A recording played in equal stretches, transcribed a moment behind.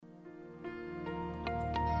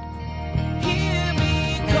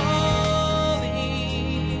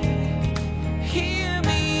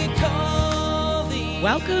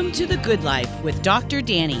Welcome to The Good Life with Dr.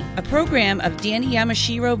 Danny, a program of Danny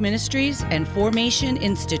Yamashiro Ministries and Formation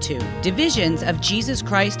Institute, divisions of Jesus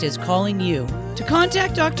Christ is Calling You. To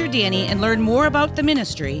contact Dr. Danny and learn more about the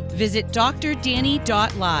ministry, visit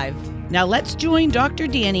drdanny.live. Now let's join Dr.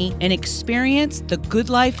 Danny and experience the good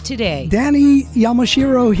life today. Danny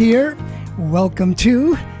Yamashiro here. Welcome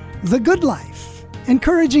to The Good Life,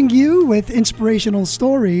 encouraging you with inspirational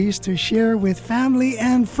stories to share with family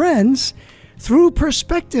and friends through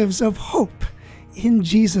perspectives of hope in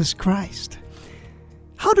Jesus Christ.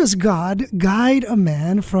 How does God guide a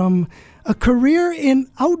man from a career in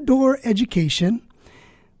outdoor education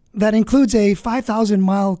that includes a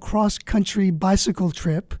 5,000-mile cross-country bicycle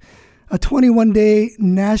trip, a 21-day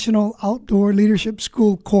National Outdoor Leadership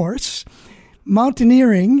School course,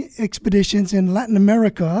 mountaineering expeditions in Latin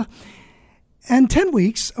America, and 10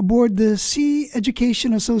 weeks aboard the Sea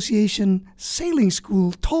Education Association Sailing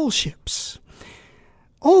School tall ships?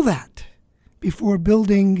 All that before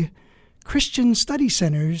building Christian study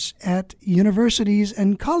centers at universities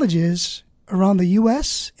and colleges around the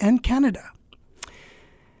U.S. and Canada.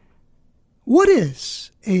 What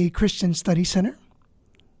is a Christian study center?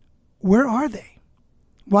 Where are they?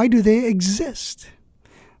 Why do they exist?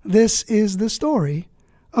 This is the story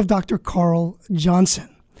of Dr. Karl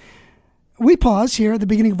Johnson. We pause here at the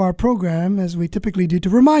beginning of our program, as we typically do,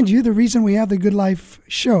 to remind you the reason we have the Good Life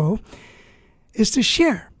show is to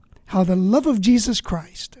share how the love of Jesus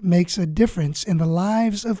Christ makes a difference in the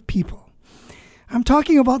lives of people. I'm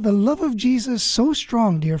talking about the love of Jesus so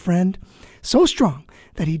strong, dear friend, so strong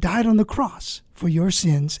that he died on the cross for your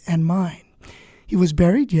sins and mine. He was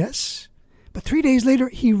buried, yes, but 3 days later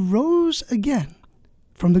he rose again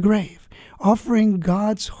from the grave, offering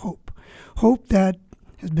God's hope that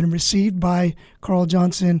has been received by Karl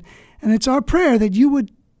Johnson. And it's our prayer that you would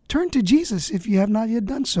turn to Jesus if you have not yet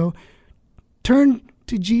done so. Turn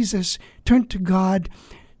to Jesus, turn to God,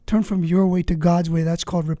 turn from your way to God's way. That's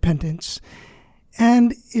called repentance.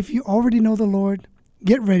 And if you already know the Lord,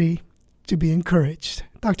 get ready to be encouraged.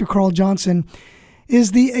 Dr. Karl Johnson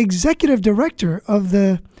is the executive director of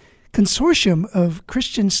the Consortium of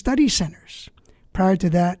Christian Study Centers. Prior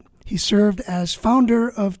to that, he served as founder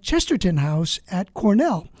of Chesterton House at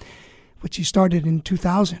Cornell, which he started in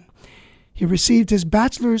 2000. He received his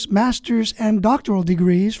bachelor's, master's, and doctoral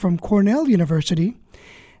degrees from Cornell University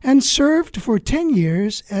and served for 10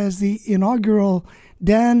 years as the inaugural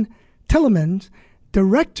Dan Telemann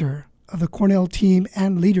director of the Cornell Team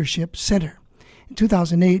and Leadership Center. In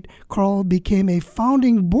 2008, Karl became a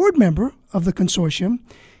founding board member of the consortium.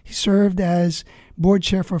 He served as board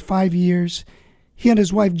chair for 5 years. He and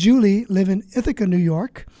his wife, Julie, live in Ithaca, New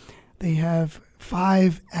York. They have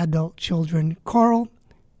 5 adult children. Karl,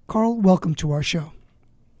 welcome to our show.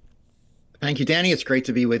 Thank you, Danny. It's great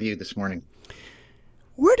to be with you this morning.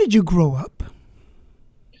 Where did you grow up?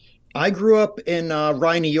 I grew up in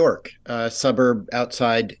Rye, New York, a suburb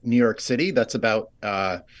outside New York City. That's about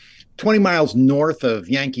 20 miles north of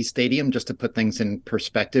Yankee Stadium, just to put things in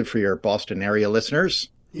perspective for your Boston area listeners.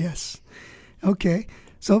 Yes. Okay.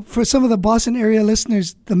 So for some of the Boston area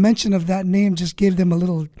listeners, the mention of that name just gave them a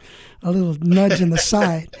little nudge in the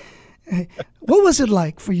side. What was it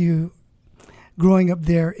like for you growing up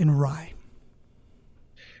there in Rye?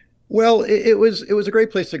 Well, it was a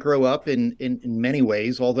great place to grow up in many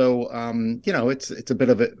ways, although it's a bit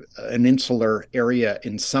of an insular area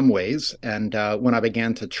in some ways. And when I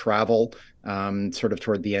began to travel, sort of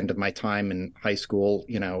toward the end of my time in high school,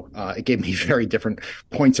 it gave me very different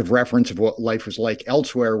points of reference of what life was like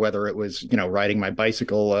elsewhere, whether it was, riding my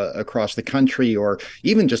bicycle across the country or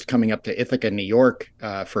even just coming up to Ithaca, New York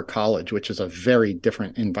for college, which is a very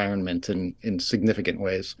different environment in significant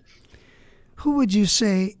ways. Who would you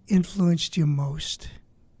say influenced you most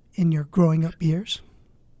in your growing up years?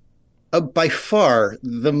 By far,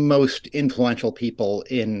 the most influential people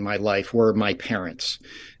in my life were my parents.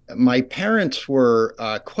 My parents were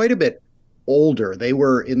quite a bit older. They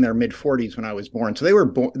were in their mid-40s when I was born. So they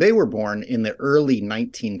were born in the early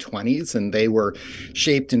 1920s, and they were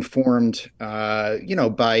shaped and formed, by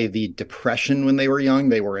the Depression when they were young.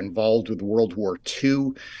 They were involved with World War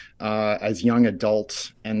II as young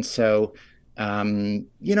adults. And so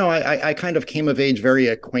I kind of came of age very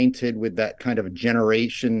acquainted with that kind of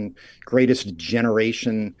greatest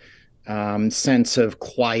generation sense of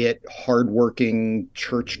quiet, hardworking,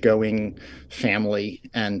 church-going family.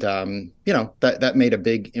 And, that made a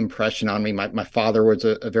big impression on me. My father was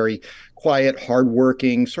a very quiet,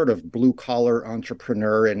 hardworking, sort of blue-collar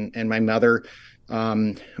entrepreneur. And my mother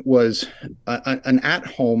was an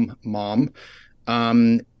at-home mom.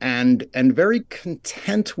 and very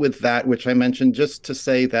content with that, which I mentioned just to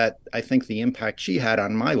say that I think the impact she had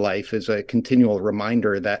on my life is a continual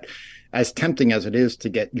reminder that, as tempting as it is to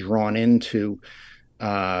get drawn into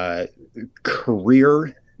uh,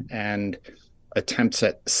 career and attempts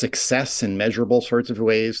at success in measurable sorts of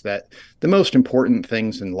ways, that the most important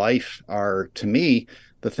things in life are, to me,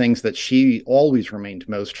 the things that she always remained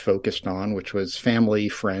most focused on, which was family,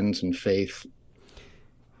 friends, and faith.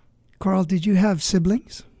 Karl, did you have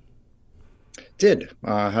siblings? Did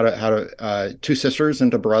two sisters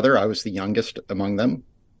and a brother. I was the youngest among them.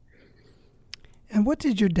 And what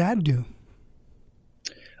did your dad do?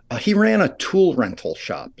 He ran a tool rental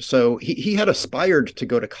shop. So he had aspired to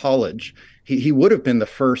go to college. He would have been the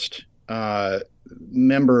first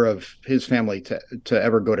member of his family to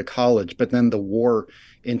ever go to college, but then the war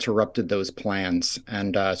interrupted those plans.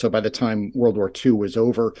 And so by the time World War II was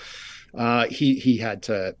over, he had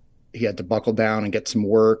to buckle down and get some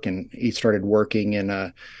work. And he started working in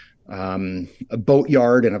a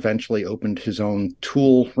boatyard and eventually opened his own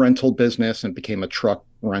tool rental business and became a truck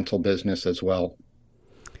rental business as well.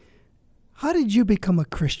 How did you become a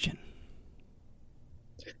Christian?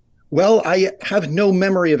 Well, I have no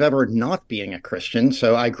memory of ever not being a Christian.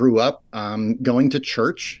 So I grew up going to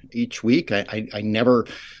church each week. I never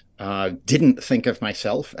didn't think of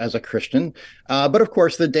myself as a Christian. But of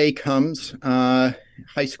course, the day comes,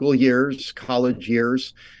 high school years, college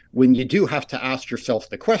years, when you do have to ask yourself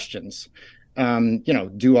the questions.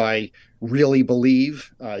 Do I really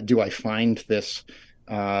believe? Do I find this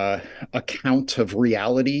account of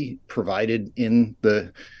reality provided in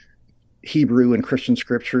the Hebrew and Christian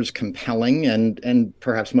scriptures compelling? And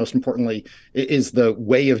perhaps most importantly, is the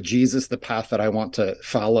way of Jesus the path that I want to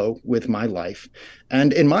follow with my life?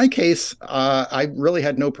 And in my case, I really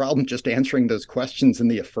had no problem just answering those questions in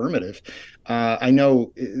the affirmative. I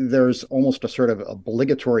know there's almost a sort of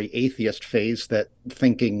obligatory atheist phase that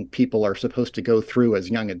thinking people are supposed to go through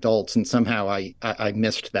as young adults, and somehow I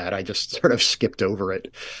missed that. I just sort of skipped over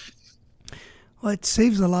it. Well, it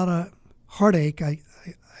saves a lot of heartache, I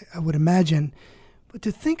would imagine. But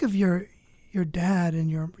to think of your dad and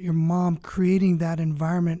your mom creating that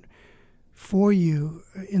environment for you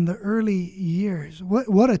in the early years,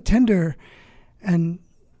 what a tender and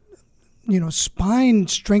spine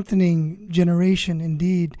strengthening generation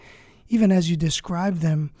indeed. Even as you described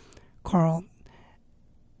them, Karl,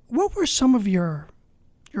 what were some of your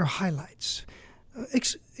highlights?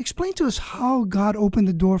 Explain to us how God opened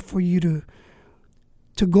the door for you to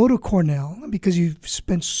go to Cornell, because you've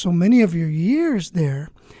spent so many of your years there.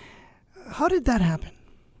 How did that happen?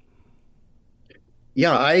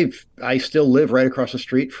 Yeah, I still live right across the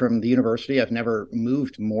street from the university. I've never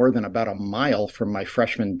moved more than about a mile from my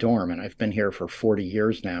freshman dorm, and I've been here for 40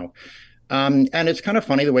 years now. And it's kind of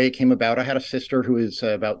funny the way it came about. I had a sister who is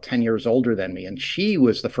about 10 years older than me, and she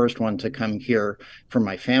was the first one to come here from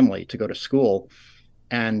my family to go to school.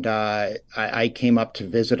 And I came up to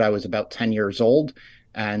visit. I was about 10 years old,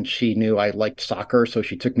 and she knew I liked soccer, so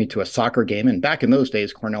she took me to a soccer game. And back in those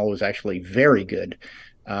days, Cornell was actually very good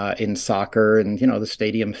in soccer, and the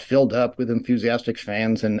stadium filled up with enthusiastic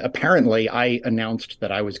fans. And apparently I announced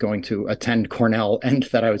that I was going to attend Cornell and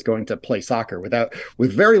that I was going to play soccer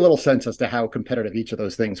with very little sense as to how competitive each of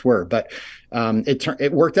those things were. But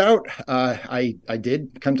it worked out. I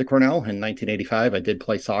did come to Cornell in 1985. I did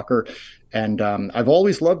play soccer, and I've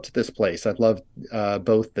always loved this place. I've loved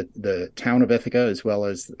both the town of Ithaca as well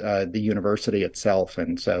as the university itself,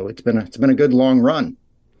 and so it's been a good long run.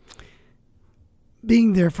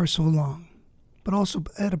 Being there for so long, but also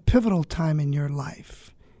at a pivotal time in your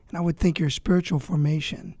life, and I would think your spiritual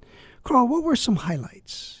formation. Karl, what were some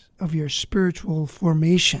highlights of your spiritual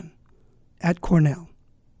formation at Cornell?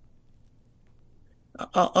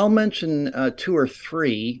 I'll mention two or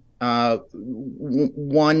three.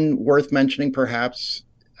 One worth mentioning, perhaps,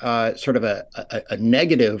 sort of a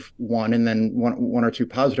negative one, and then one or two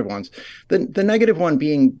positive ones. The negative one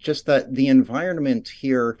being just that the environment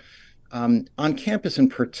here, on campus in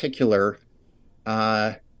particular,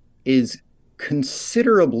 is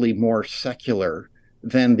considerably more secular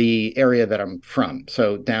than the area that I'm from.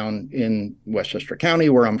 So down in Westchester County,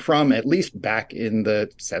 where I'm from, at least back in the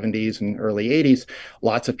 70s and early 80s,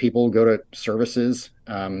 lots of people go to services,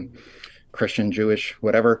 Christian, Jewish,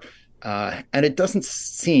 whatever. And it doesn't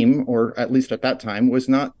seem, or at least at that time, was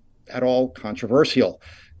not at all controversial.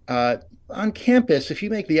 On campus, if you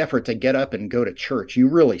make the effort to get up and go to church, you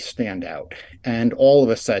really stand out. And all of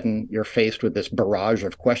a sudden, you're faced with this barrage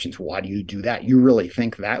of questions. Why do you do that? You really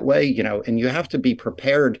think that way? And you have to be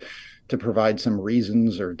prepared to provide some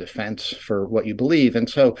reasons or defense for what you believe. And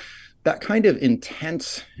so that kind of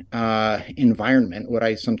intense environment, what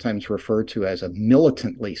I sometimes refer to as a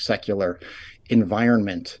militantly secular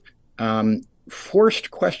environment,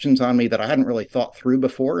 forced questions on me that I hadn't really thought through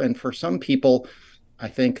before. And for some people, I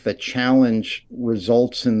think the challenge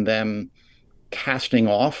results in them casting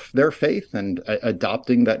off their faith and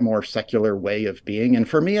adopting that more secular way of being. And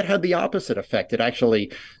for me, it had the opposite effect. It actually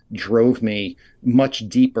drove me much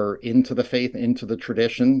deeper into the faith, into the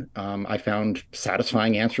tradition. I found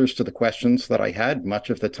satisfying answers to the questions that I had much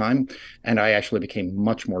of the time, and I actually became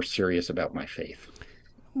much more serious about my faith.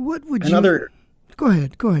 What would Another, Go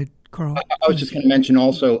ahead, Karl. I was just going to mention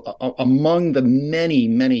also, among the many,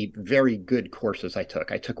 many very good courses I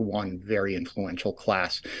took one very influential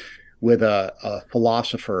class with a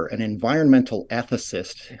philosopher, an environmental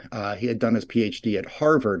ethicist. He had done his PhD at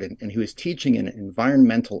Harvard, and he was teaching in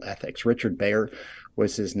environmental ethics. Richard Baer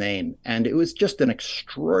was his name. And it was just an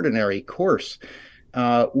extraordinary course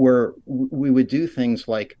where we would do things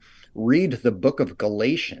like read the book of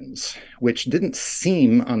Galatians, which didn't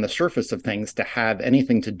seem on the surface of things to have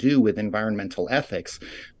anything to do with environmental ethics.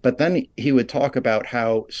 But then he would talk about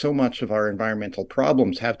how so much of our environmental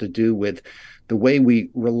problems have to do with the way we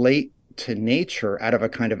relate to nature out of a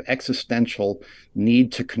kind of existential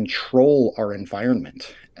need to control our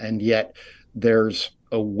environment. And yet there's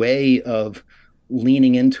a way of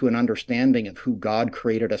leaning into an understanding of who God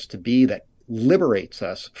created us to be that liberates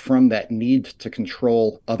us from that need to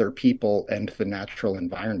control other people and the natural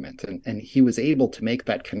environment. And he was able to make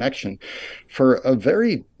that connection for a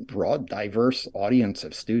very broad, diverse audience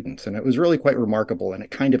of students. And it was really quite remarkable. And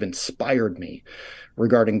it kind of inspired me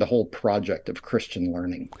regarding the whole project of Christian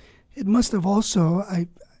learning. It must have also,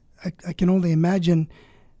 I can only imagine,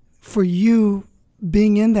 for you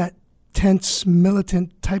being in that tense,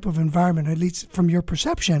 militant type of environment, at least from your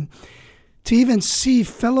perception, to even see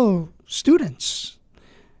fellow students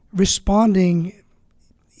responding,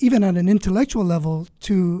 even at an intellectual level,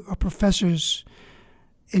 to a professor's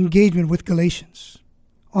engagement with Galatians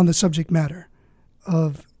on the subject matter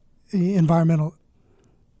of environmental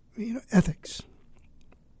ethics.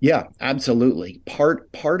 Yeah, absolutely.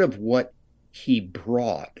 Part of what he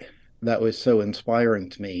brought that was so inspiring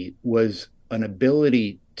to me was an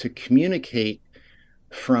ability to communicate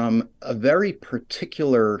from a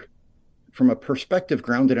perspective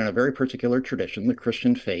grounded in a very particular tradition, the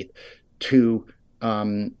Christian faith, to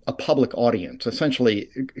a public audience, essentially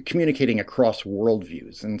communicating across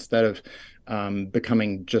worldviews instead of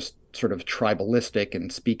becoming just sort of tribalistic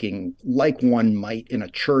and speaking like one might in a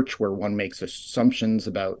church where one makes assumptions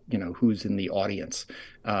about, who's in the audience.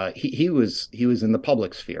 He was in the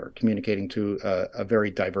public sphere communicating to a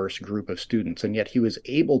very diverse group of students, and yet he was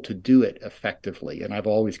able to do it effectively. And I've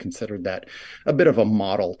always considered that a bit of a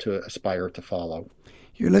model to aspire to follow.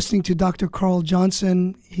 You're listening to Dr. Karl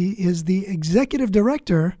Johnson. He is the executive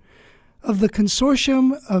director of the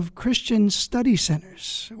Consortium of Christian Study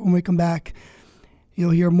Centers. When we come back,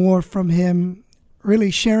 you'll hear more from him,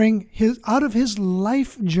 really sharing out of his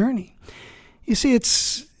life journey. You see,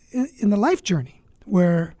 it's in the life journey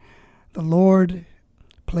where the Lord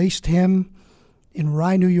placed him in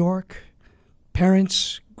Rye, New York.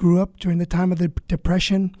 Parents grew up during the time of the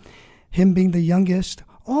Depression, him being the youngest.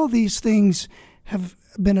 All these things have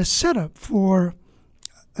been a setup for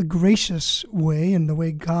a gracious way, and the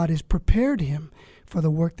way God has prepared him for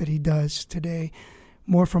the work that he does today.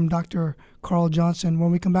 More from Dr. Karl Johnson.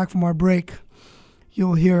 When we come back from our break,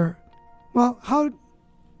 you'll hear, well,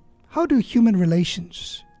 how do human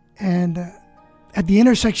relations and at the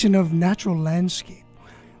intersection of natural landscape,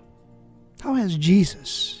 how has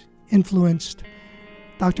Jesus influenced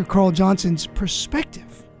Dr. Karl Johnson's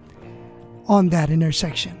perspective on that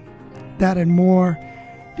intersection? That and more.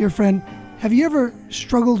 Dear friend, have you ever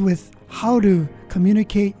struggled with how to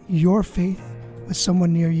communicate your faith with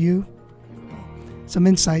someone near you? Some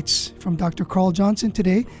insights from Dr. Karl Johnson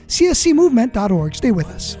today. CSCmovement.org. Stay with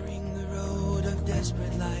us. The road of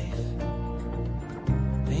desperate life,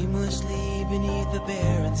 aimlessly beneath the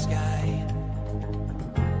barren sky.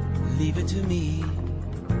 Leave it to me,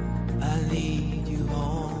 I lead you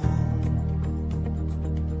home.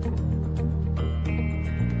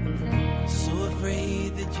 So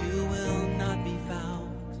afraid that you will not be found.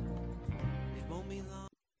 It won't be long.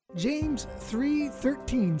 James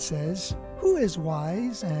 3:13 says, "Who is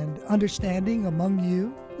wise and understanding among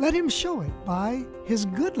you? Let him show it by his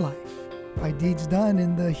good life, by deeds done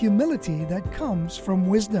in the humility that comes from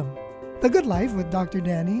wisdom." The Good Life with Dr.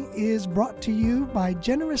 Danny is brought to you by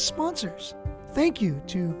generous sponsors. Thank you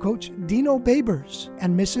to Coach Dino Babers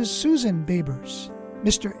and Mrs. Susan Babers,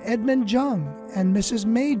 Mr. Edmund Jung and Mrs.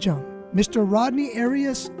 May Jung, Mr. Rodney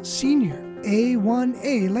Arias Sr.,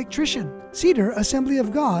 A1A Electrician, Cedar Assembly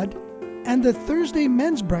of God, and the Thursday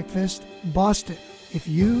Men's Breakfast, Boston. If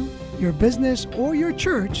you, your business, or your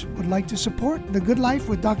church would like to support The Good Life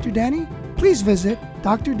with Dr. Danny, please visit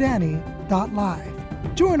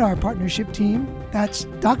drdanny.live. Join our partnership team. That's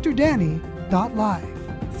drdanny.live.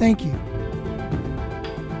 Thank you.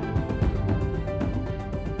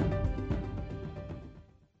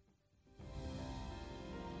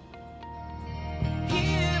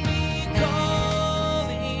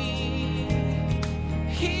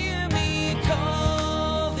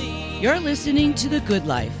 You're listening to The Good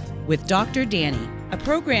Life with Dr. Danny, a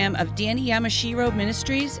program of Danny Yamashiro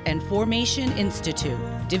Ministries and Formation Institute.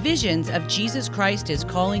 Divisions of Jesus Christ is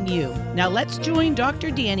calling you. Now let's join Dr.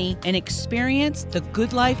 Danny and experience the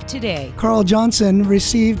good life today. Karl Johnson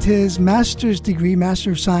received his master's degree, Master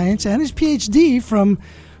of Science, and his PhD from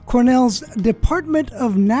Cornell's Department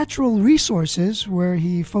of Natural Resources, where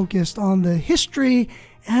he focused on the history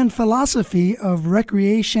and philosophy of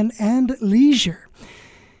recreation and leisure.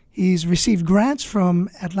 He's received grants from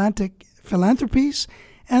Atlantic Philanthropies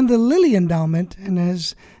and the Lilly Endowment and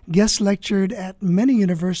has guest lectured at many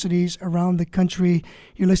universities around the country.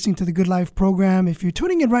 You're listening to the Good Life program. If you're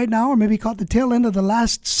tuning in right now or maybe caught the tail end of the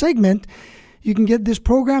last segment, you can get this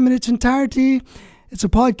program in its entirety. It's a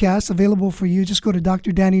podcast available for you. Just go to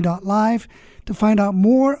drdanny.live to find out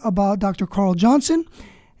more about Dr. Karl Johnson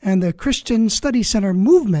and the Christian Study Center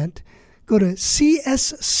movement. Go to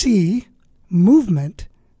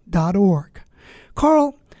cscmovement.org.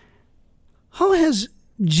 Karl, how has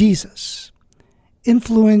Jesus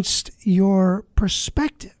influenced your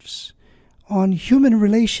perspectives on human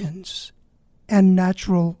relations and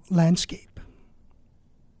natural landscape?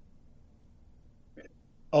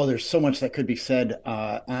 Oh, there's so much that could be said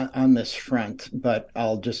on this front, but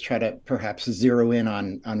I'll just try to perhaps zero in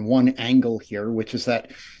on one angle here, which is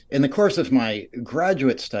that in the course of my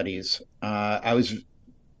graduate studies, I was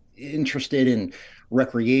interested in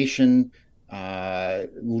recreation,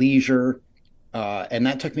 leisure, and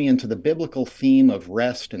that took me into the biblical theme of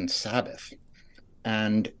rest and Sabbath.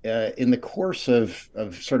 And in the course of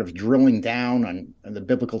sort of drilling down on the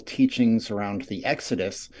biblical teachings around the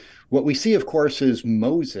Exodus, what we see, of course, is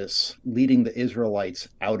Moses leading the Israelites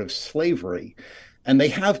out of slavery. And they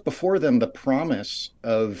have before them the promise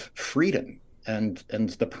of freedom and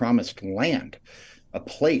the promised land, a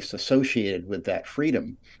place associated with that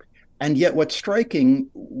freedom. And yet what's striking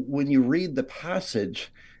when you read the passage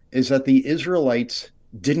is that the Israelites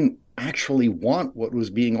didn't actually want what was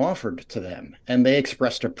being offered to them. And they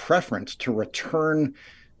expressed a preference to return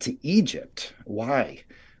to Egypt. Why?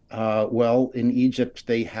 Well, in Egypt,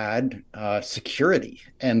 they had security,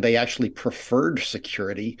 and they actually preferred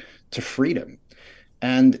security to freedom.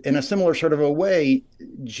 And in a similar sort of a way,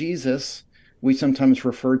 Jesus, we sometimes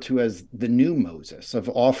refer to as the new Moses, of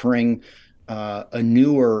offering a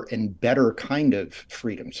newer and better kind of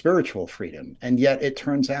freedom, spiritual freedom. And yet it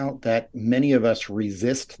turns out that many of us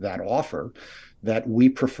resist that offer, that we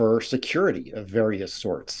prefer security of various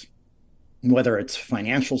sorts, whether it's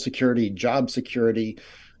financial security, job security,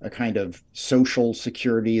 a kind of social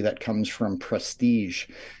security that comes from prestige.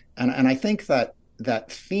 And I think that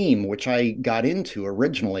theme, which I got into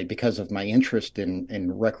originally because of my interest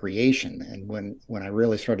in recreation, and when I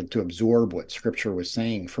really started to absorb what Scripture was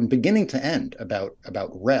saying from beginning to end about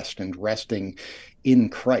rest and resting in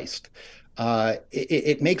Christ,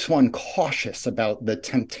 it makes one cautious about the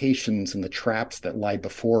temptations and the traps that lie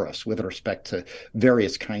before us with respect to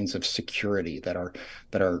various kinds of security that are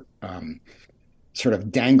sort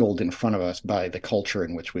of dangled in front of us by the culture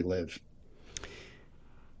in which we live.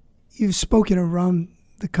 You've spoken around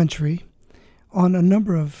the country on a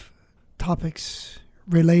number of topics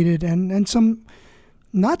related and some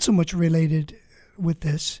not so much related with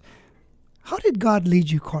this. How did God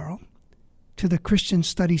lead you, Karl, to the Christian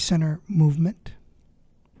Study Center movement?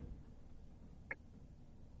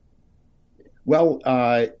 Well,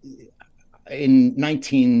 in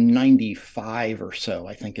 1995 or so,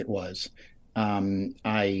 I think it was,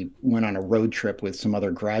 I went on a road trip with some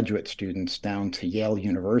other graduate students down to Yale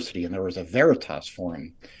University, and there was a Veritas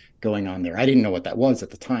Forum going on there. I didn't know what that was at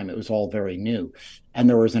the time. It was all very new. And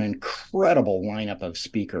there was an incredible lineup of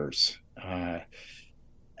speakers.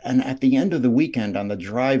 And at the end of the weekend, on the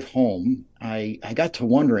drive home, I got to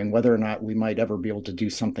wondering whether or not we might ever be able to do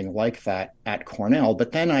something like that at Cornell.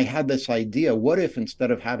 But then I had this idea, what if instead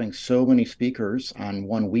of having so many speakers on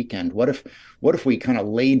one weekend, what if we kind of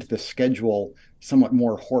laid the schedule somewhat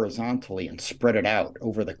more horizontally and spread it out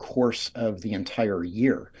over the course of the entire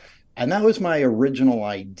year? And that was my original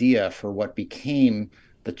idea for what became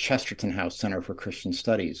the Chesterton House Center for Christian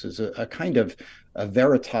Studies is a kind of a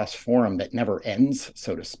veritas forum that never ends,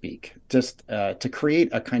 so to speak, just to create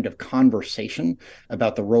a kind of conversation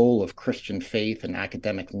about the role of Christian faith and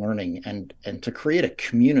academic learning, and to create a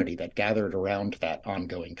community that gathered around that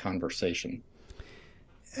ongoing conversation.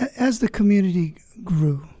 As the community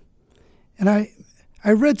grew, and I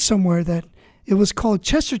read somewhere that it was called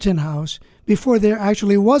Chesterton House before there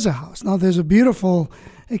actually was a house. Now there's a beautiful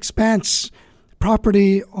expanse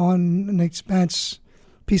property on an expanse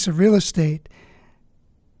piece of real estate.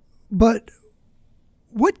 But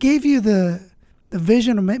what gave you the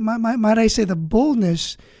vision, or might I say the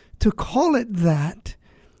boldness, to call it that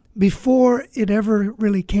before it ever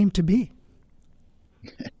really came to be?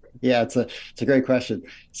 Yeah, it's a great question.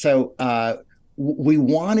 So we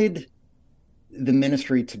wanted the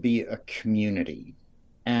ministry to be a community,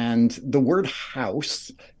 and the word house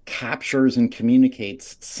captures and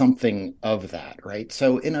communicates something of that, right?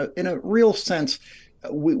 So in a real sense,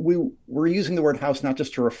 we're using the word house not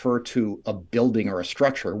just to refer to a building or a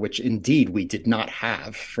structure, which indeed we did not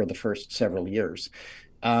have for the first several years,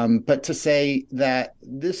 but to say that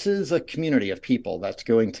this is a community of people that's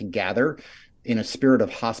going to gather in a spirit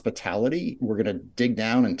of hospitality. We're going to dig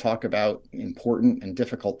down and talk about important and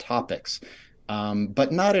difficult topics,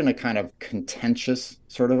 but not in a kind of contentious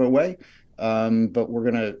sort of a way. But we're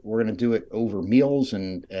gonna do it over meals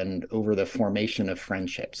and over the formation of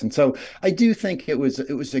friendships. And so I do think it was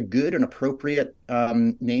a good and appropriate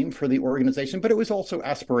name for the organization, but it was also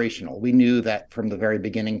aspirational. We knew that from the very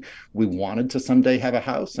beginning we wanted to someday have a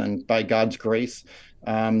house, and by God's grace,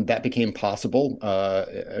 that became possible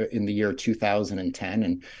in the year 2010.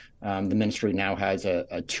 And the ministry now has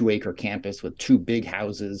a 2-acre campus with 2 big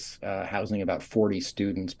houses housing about 40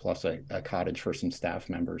 students, plus a cottage for some staff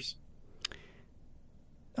members.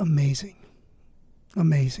 Amazing.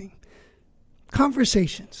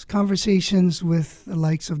 Conversations with the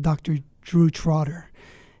likes of Dr. Drew Trotter.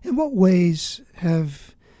 In what ways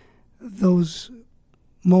have those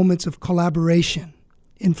moments of collaboration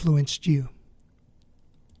influenced you?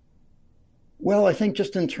 Well, I think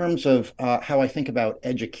just in terms of how I think about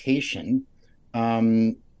education,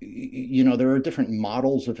 there are different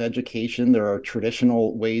models of education. There are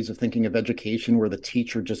traditional ways of thinking of education where the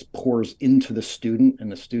teacher just pours into the student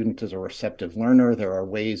and the student is a receptive learner. There are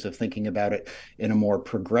ways of thinking about it in a more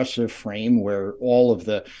progressive frame where all of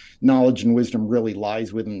the knowledge and wisdom really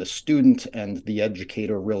lies within the student and the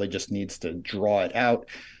educator really just needs to draw it out.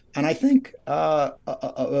 And I think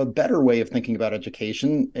a better way of thinking about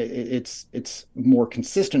education, it's more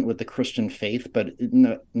consistent with the Christian faith, but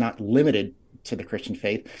not limited to the Christian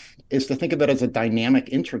faith, is to think of it as a dynamic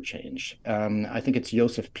interchange. I think it's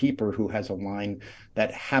Joseph Pieper who has a line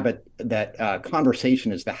that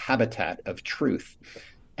conversation is the habitat of truth.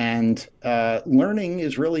 And learning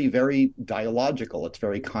is really very dialogical. It's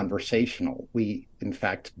very conversational. We, in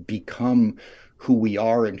fact, become who we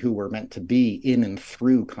are and who we're meant to be in and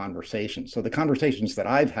through conversation. So the conversations that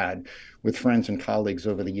I've had with friends and colleagues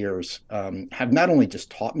over the years have not only just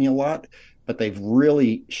taught me a lot, but they've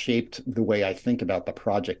really shaped the way I think about the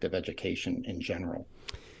project of education in general.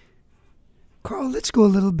 Karl, let's go a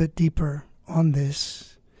little bit deeper on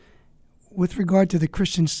this. With regard to the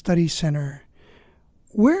Christian Studies Center,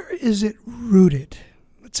 where is it rooted?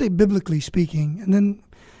 Let's say biblically speaking, and then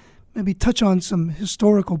maybe touch on some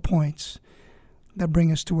historical points that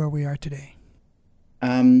bring us to where we are today.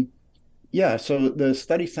 So the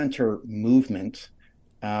Study Center movement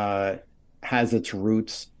has its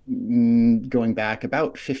roots going back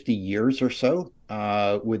about 50 years or so,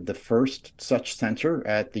 with the first such center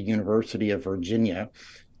at the University of Virginia.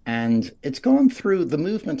 And the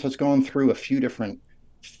movement has gone through a few different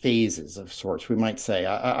phases of sorts, we might say.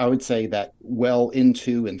 I would say that well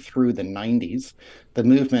into and through the 90s, the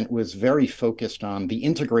movement was very focused on the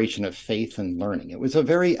integration of faith and learning. It was a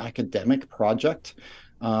very academic project.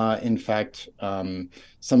 In fact,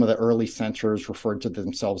 some of the early centers referred to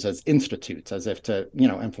themselves as institutes, as if to,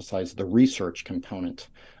 emphasize the research component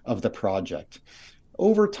of the project.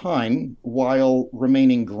 Over time, while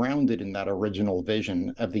remaining grounded in that original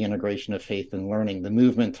vision of the integration of faith and learning, the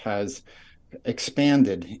movement has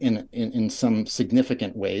expanded in some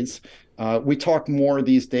significant ways. We talk more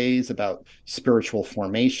these days about spiritual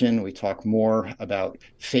formation. We talk more about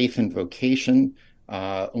faith and vocation.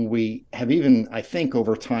 We have even, I think,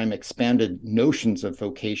 over time expanded notions of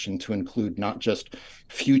vocation to include not just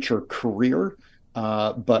future career,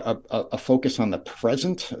 but a focus on the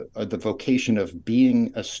present, the vocation of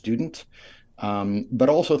being a student, but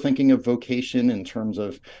also thinking of vocation in terms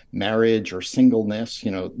of marriage or singleness,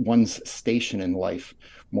 one's station in life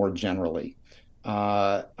more generally.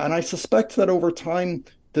 And I suspect that over time,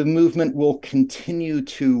 the movement will continue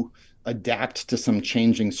to adapt to some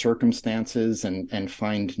changing circumstances and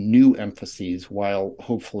find new emphases while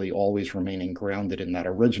hopefully always remaining grounded in that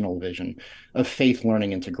original vision of faith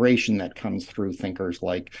learning integration that comes through thinkers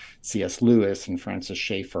like C.S. Lewis and Francis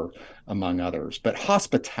Schaeffer, among others. But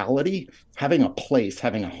hospitality, having a place,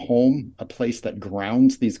 having a home, a place that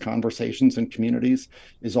grounds these conversations and communities,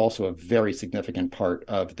 is also a very significant part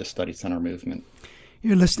of the Study Center movement.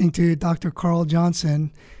 You're listening to Dr. Karl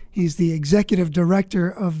Johnson. He's the executive director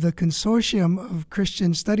of the Consortium of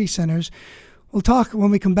Christian Study Centers. We'll talk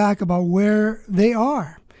when we come back about where they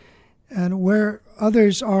are and where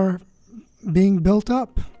others are being built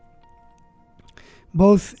up,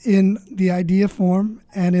 both in the idea form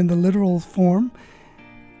and in the literal form.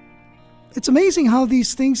 It's amazing how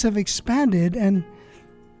these things have expanded. And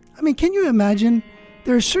I mean, can you imagine?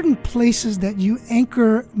 There are certain places that you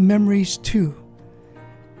anchor memories to,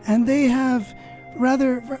 and they have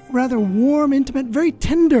rather warm, intimate, very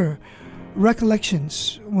tender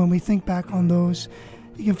recollections when we think back on those.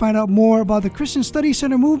 You can find out more about the Christian Study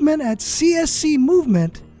Center movement at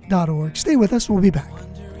cscmovement.org. Stay with us. We'll be back.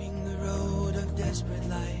 Wandering the road of desperate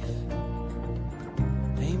life,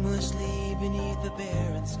 aimlessly beneath the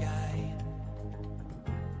barren sky.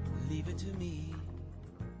 Leave it to me.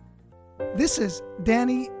 This is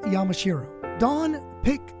Danny Yamashiro. Don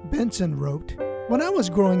Pick Benson wrote, "When I was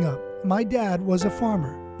growing up, my dad was a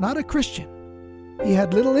farmer, not a Christian. He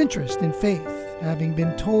had little interest in faith, having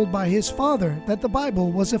been told by his father that the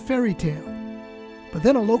Bible was a fairy tale. But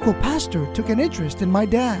then a local pastor took an interest in my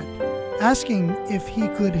dad, asking if he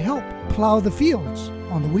could help plow the fields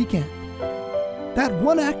on the weekend. That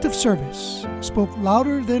one act of service spoke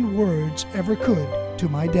louder than words ever could to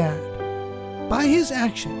my dad. By his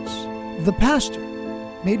actions, the pastor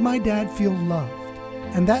made my dad feel loved,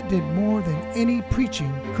 and that did more than any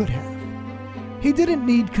preaching could have. He didn't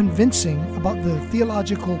need convincing about the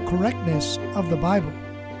theological correctness of the Bible.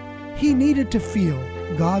 He needed to feel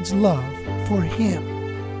God's love for him.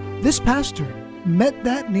 This pastor met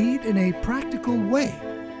that need in a practical way,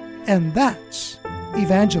 and that's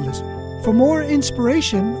evangelism." For more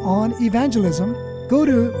inspiration on evangelism, go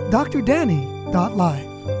to drdanny.live.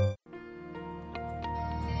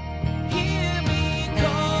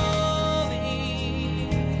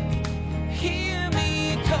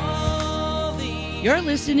 You're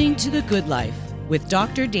listening to The Good Life with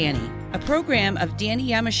Dr. Danny, a program of Danny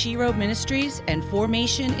Yamashiro Ministries and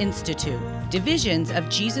Formation Institute. Divisions of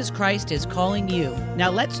Jesus Christ is calling you.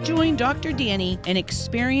 Now let's join Dr. Danny and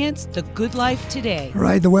experience the good life today. All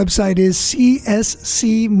right, the website is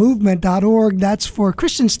cscmovement.org. That's for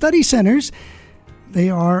Christian Study Centers.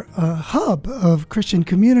 They are a hub of Christian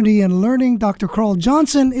community and learning. Dr. Karl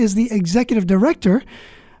Johnson is the executive director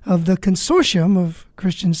of the Consortium of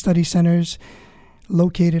Christian Study Centers.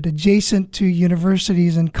 Located adjacent to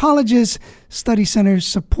universities and colleges, study centers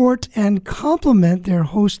support and complement their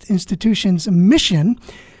host institutions' mission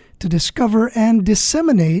to discover and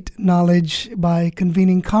disseminate knowledge by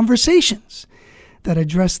convening conversations that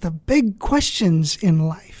address the big questions in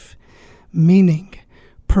life: meaning,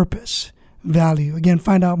 purpose, value. Again,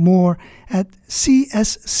 find out more at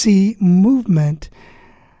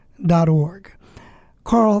cscmovement.org.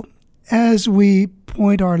 Karl, as we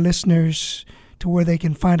point our listeners to where they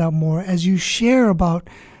can find out more, as you share about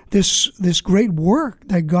this great work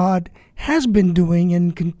that God has been doing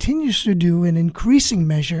and continues to do in increasing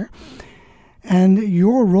measure, and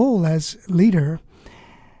your role as leader,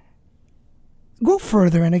 go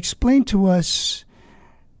further and explain to us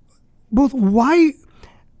both why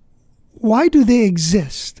do they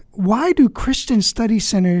exist? Why do Christian study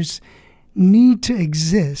centers need to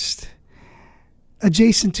exist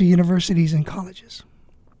adjacent to universities and colleges?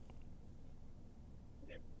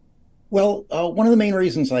 Well, one of the main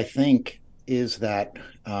reasons I think is that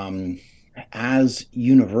as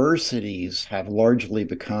universities have largely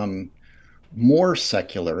become more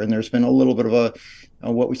secular, and there's been a little bit of a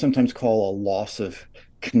what we sometimes call a loss of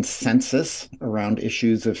consensus around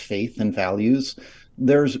issues of faith and values,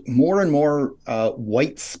 there's more and more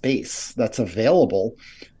white space that's available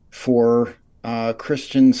for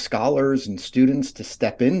Christian scholars and students to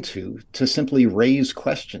step into to simply raise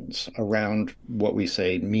questions around what we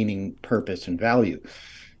say meaning, purpose, and value.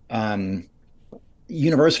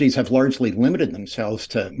 Universities have largely limited themselves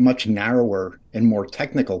to much narrower and more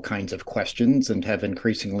technical kinds of questions and have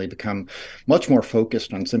increasingly become much more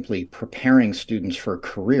focused on simply preparing students for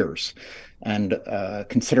careers and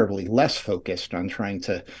considerably less focused on trying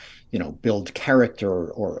to build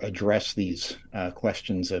character or address these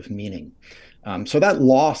questions of meaning. So that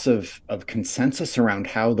loss of consensus around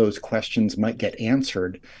how those questions might get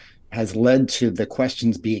answered has led to the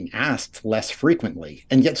questions being asked less frequently.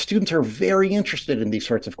 And yet students are very interested in these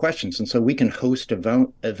sorts of questions. And so we can host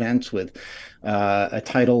events with a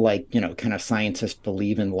title like, can a scientist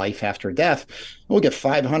believe in life after death? We'll get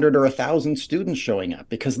 500 or 1,000 students showing up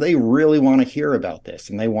because they really want to hear about this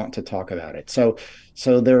and they want to talk about it. So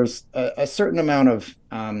there's a certain amount of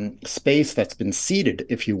space that's been ceded,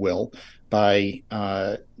 if you will, by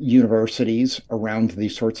universities around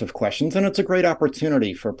these sorts of questions. And it's a great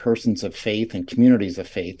opportunity for persons of faith and communities of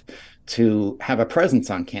faith to have a presence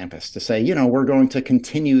on campus to say, we're going to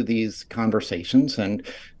continue these conversations and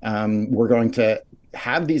we're going to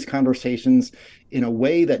have these conversations in a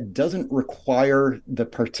way that doesn't require the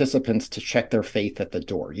participants to check their faith at the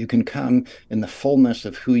door. You can come in the fullness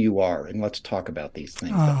of who you are, and let's talk about these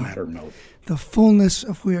things that matter most. The fullness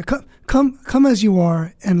of who you are. Come as you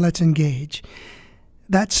are, and let's engage.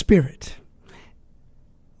 That spirit.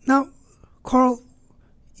 Now, Karl,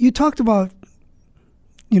 you talked about,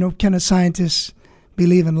 can a scientist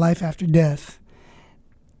believe in life after death?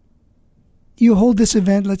 You hold this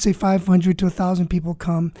event, let's say 500 to 1,000 people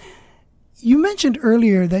come. You mentioned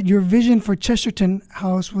earlier that your vision for Chesterton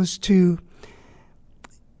House was to,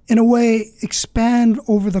 in a way, expand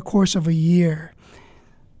over the course of a year,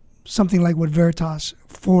 something like what Veritas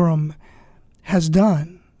Forum has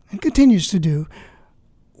done and continues to do.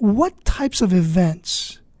 What types of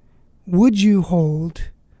events would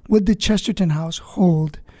the Chesterton House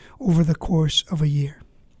hold over the course of a year?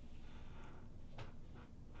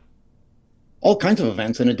 All kinds of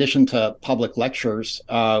events. In addition to public lectures,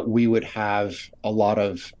 we would have a lot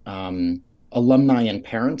of alumni and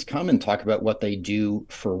parents come and talk about what they do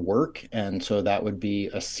for work. And so that would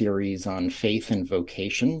be a series on faith and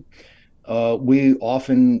vocation. We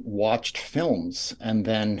often watched films and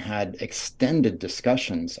then had extended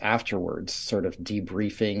discussions afterwards, sort of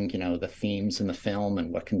debriefing, the themes in the film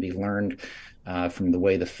and what can be learned from the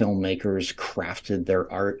way the filmmakers crafted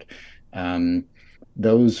their art.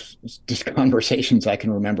 Those just conversations I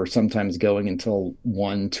can remember sometimes going until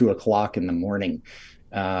 1, 2 o'clock in the morning.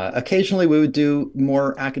 Occasionally we would do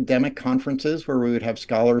more academic conferences where we would have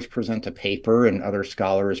scholars present a paper and other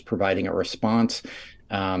scholars providing a response.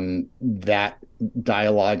 That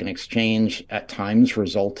dialogue and exchange at times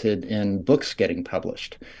resulted in books getting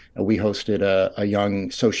published. We hosted a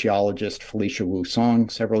young sociologist, Felicia Wu Song,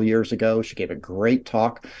 several years ago. She gave a great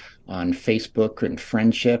talk on Facebook and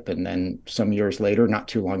friendship. And then some years later, not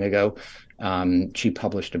too long ago, she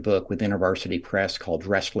published a book with InterVarsity Press called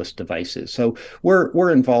Restless Devices. So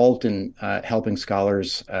we're involved in helping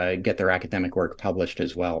scholars get their academic work published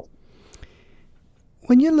as well.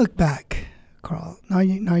 When you look back, Karl, now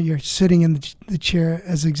you're sitting in the chair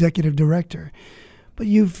as executive director, but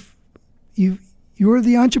you're the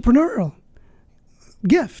entrepreneurial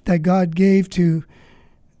gift that God gave to,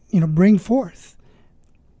 bring forth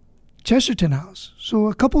Chesterton House. So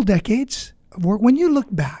a couple decades of work. When you look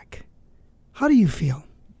back, how do you feel?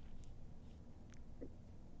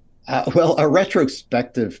 Well, a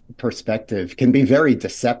retrospective perspective can be very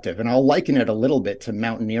deceptive, and I'll liken it a little bit to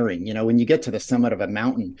mountaineering. When you get to the summit of a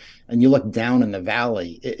mountain and you look down in the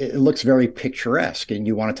valley, it looks very picturesque, and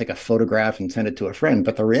you want to take a photograph and send it to a friend.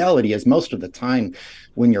 But the reality is, most of the time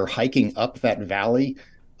when you're hiking up that valley,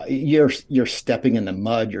 you're stepping in the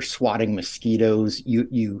mud, you're swatting mosquitoes,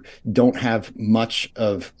 you don't have much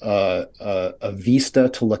of a vista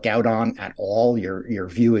to look out on at all. Your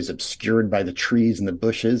view is obscured by the trees and the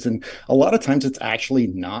bushes, and a lot of times it's actually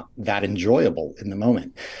not that enjoyable in the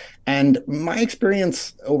moment. And my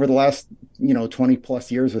experience over the last 20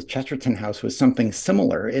 plus years with Chesterton House was something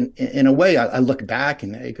similar. In a way, I look back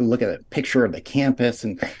and I can look at a picture of the campus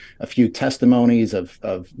and a few testimonies of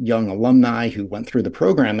young alumni who went through the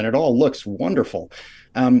program, and it all looks wonderful.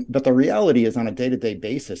 But the reality is, on a day-to-day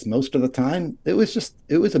basis, most of the time, it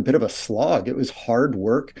was a bit of a slog. It was hard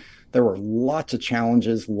work. There were lots of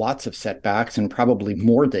challenges, lots of setbacks, and probably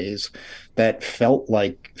more days that felt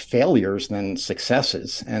like failures than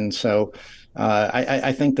successes. And so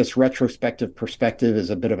I think this retrospective perspective is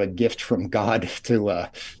a bit of a gift from God to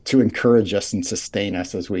encourage us and sustain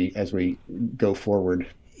us as we go forward.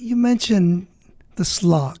 You mentioned the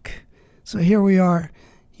slog. So here we are.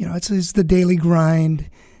 It's the daily grind.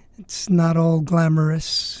 It's not all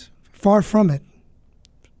glamorous. Far from it.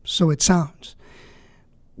 So it sounds.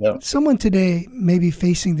 Yep. Someone today may be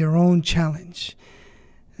facing their own challenge.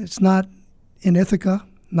 It's not in Ithaca,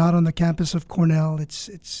 not on the campus of Cornell. It's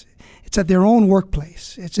at their own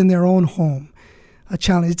workplace. It's in their own home. A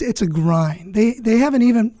challenge. It's a grind. They haven't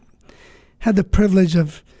even had the privilege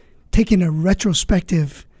of taking a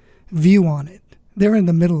retrospective view on it. They're in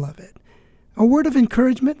the middle of it. A word of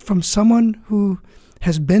encouragement from someone who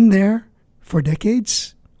has been there for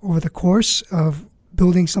decades over the course of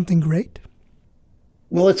building something great?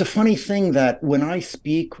 Well, it's a funny thing that when I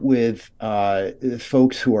speak with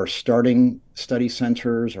folks who are starting study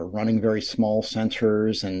centers or running very small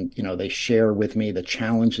centers, and they share with me the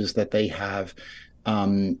challenges that they have.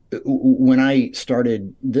 When I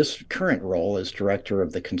started this current role as director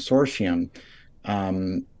of the consortium,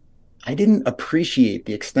 I didn't appreciate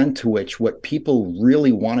the extent to which what people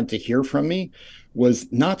really wanted to hear from me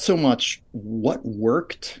was not so much what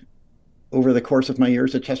worked over the course of my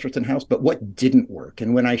years at Chesterton House, but what didn't work.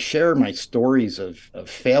 And when I share my stories of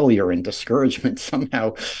failure and discouragement,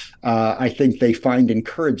 somehow I think they find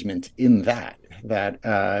encouragement in that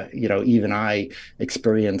even I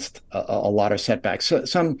experienced a lot of setbacks. So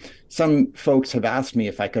some folks have asked me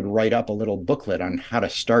if I could write up a little booklet on how to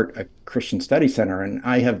start a Christian study center, and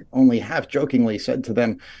I have only half jokingly said to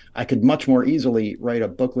them, I could much more easily write a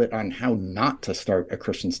booklet on how not to start a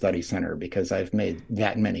Christian study center, because I've made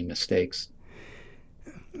that many mistakes.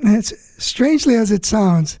 It's strangely as it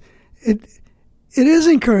sounds, it is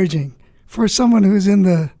encouraging for someone who's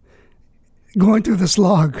going through the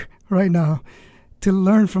slog right now, to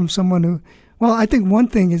learn from someone who, well, I think one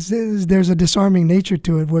thing is there's a disarming nature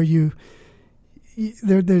to it where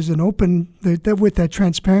there's an open, with that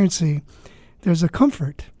transparency, there's a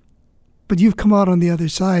comfort. But you've come out on the other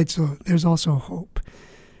side, so there's also hope.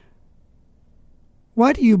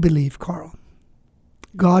 Why do you believe, Karl,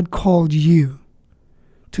 God called you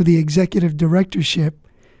to the executive directorship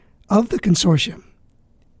of the consortium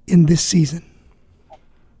in this season?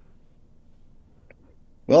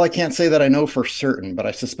 Well, I can't say that I know for certain, but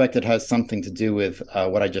I suspect it has something to do with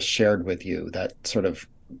what I just shared with you, that sort of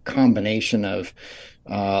combination of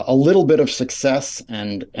a little bit of success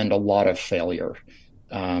and a lot of failure.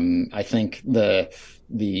 I think the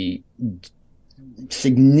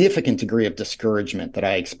significant degree of discouragement that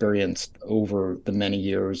I experienced over the many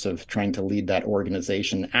years of trying to lead that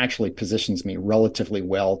organization actually positions me relatively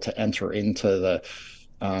well to enter into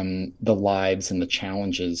the lives and the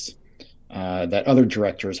challenges that other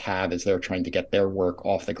directors have as they're trying to get their work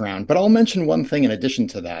off the ground. But I'll mention one thing in addition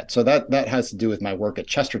to that. So that has to do with my work at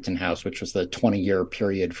Chesterton House, which was the 20-year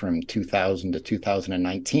period from 2000 to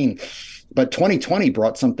 2019. But 2020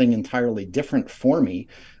 brought something entirely different for me.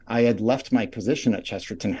 I had left my position at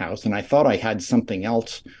Chesterton House, and I thought I had something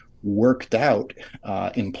else worked out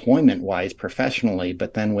employment-wise, professionally.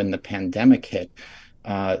 But then when the pandemic hit,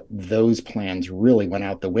 those plans really went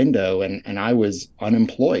out the window, and I was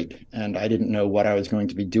unemployed, and I didn't know what I was going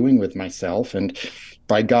to be doing with myself. And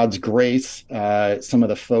by God's grace, some of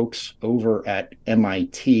the folks over at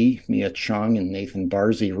MIT, Mia Chung and Nathan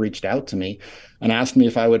Barzy, reached out to me and asked me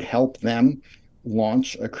if I would help them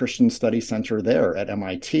launch a Christian study center there at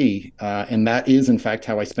MIT. And that is, in fact,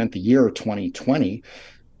 how I spent the year 2020.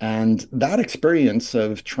 And that experience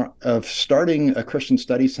of starting a Christian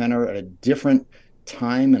study center at a different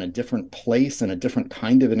time and a different place and a different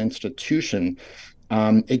kind of an institution,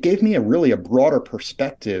 it gave me a broader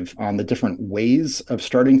perspective on the different ways of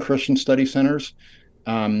starting Christian study centers.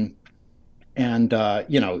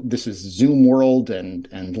 This is Zoom world and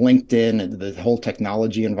LinkedIn, and the whole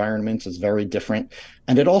technology environment is very different.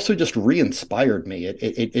 And it also just re-inspired me.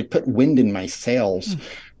 It put wind in my sails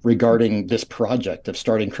regarding this project of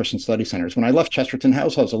starting Christian study centers. When I left Chesterton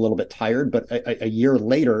House, I was a little bit tired, but a year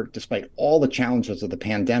later, despite all the challenges of the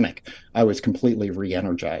pandemic, I was completely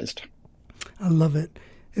re-energized. I love it.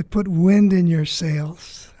 It put wind in your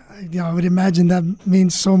sails. I would imagine that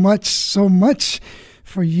means so much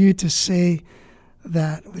for you to say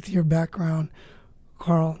that with your background.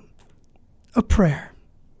 Karl, a prayer.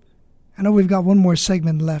 I know we've got one more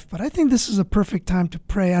segment left, but I think this is a perfect time to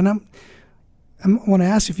pray. And I want to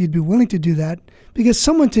ask if you'd be willing to do that, because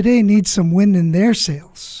someone today needs some wind in their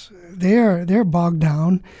sails. They're bogged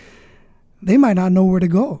down. They might not know where to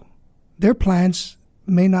go. Their plans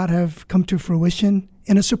may not have come to fruition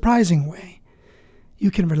in a surprising way.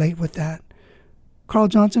 You can relate with that. Karl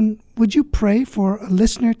Johnson, would you pray for a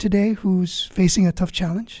listener today who's facing a tough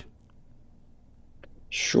challenge?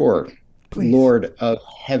 Sure. Please. Lord of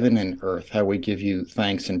heaven and earth, how we give you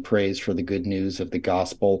thanks and praise for the good news of the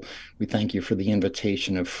gospel. We thank you for the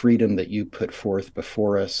invitation of freedom that you put forth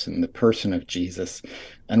before us in the person of Jesus.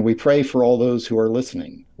 And we pray for all those who are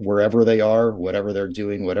listening, wherever they are, whatever they're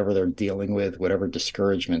doing, whatever they're dealing with, whatever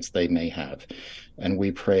discouragements they may have. And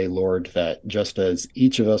we pray, Lord, that just as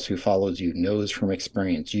each of us who follows you knows from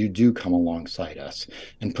experience, you do come alongside us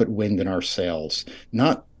and put wind in our sails,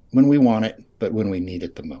 not when we want it, but when we need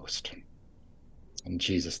it the most. In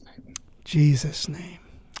Jesus' name. Jesus' name.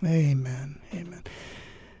 Amen. Amen.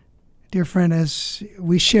 Dear friend, as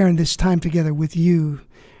we share in this time together with you,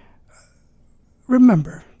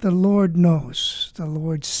 remember, the Lord knows, the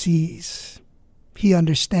Lord sees, He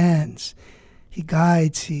understands, He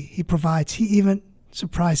guides, He provides, He even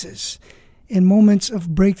surprises in moments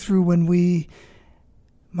of breakthrough when we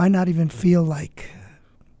might not even feel like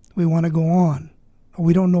we want to go on or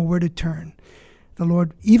we don't know where to turn. The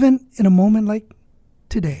Lord, even in a moment like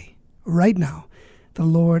today, right now, the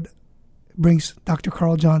Lord brings Dr.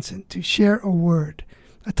 Karl Johnson to share a word,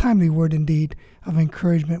 a timely word indeed, of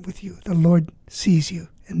encouragement with you. The Lord sees you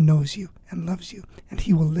and knows you and loves you, and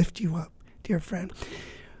He will lift you up, dear friend.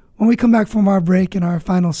 When we come back from our break in our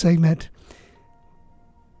final segment,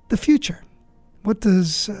 the future. What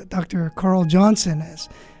does Dr. Karl Johnson, as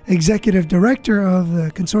Executive Director of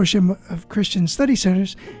the Consortium of Christian Study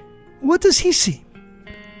Centers, what does he see?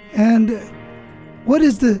 And what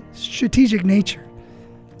is the strategic nature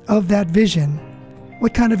of that vision?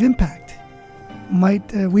 What kind of impact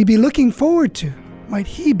might we be looking forward to? Might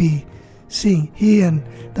he be seeing, he and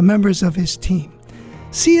the members of his team?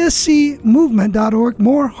 CSCmovement.org.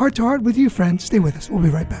 More Heart to Heart with you, friends. Stay with us. We'll be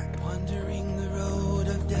right back. Wandering the road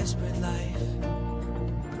of desperate life,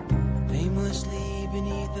 aimlessly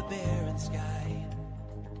beneath the barren sky.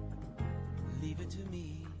 Leave it to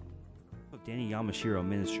me. Of Danny Yamashiro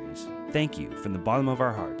Ministries, thank you from the bottom of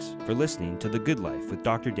our hearts for listening to The Good Life with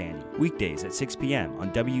Dr. Danny, weekdays at 6 p.m.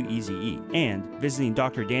 on WEZE, and visiting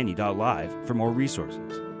drdanny.live for more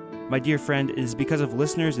resources. My dear friend, it is because of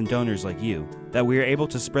listeners and donors like you that we are able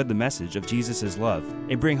to spread the message of Jesus' love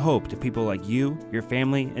and bring hope to people like you, your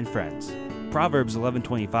family, and friends. Proverbs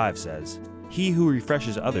 11:25 says, "He who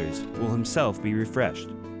refreshes others will himself be refreshed."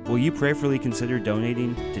 Will you prayerfully consider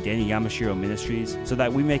donating to Danny Yamashiro Ministries so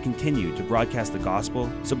that we may continue to broadcast the gospel,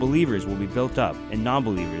 so believers will be built up and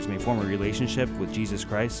non-believers may form a relationship with Jesus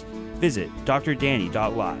Christ? Visit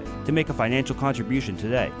drdanny.live to make a financial contribution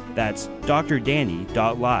today. That's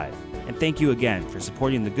drdanny.live. And thank you again for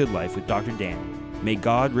supporting The Good Life with Dr. Danny. May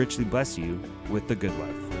God richly bless you with The Good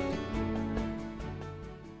Life.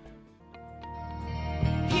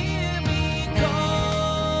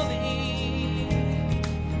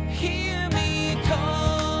 Hear me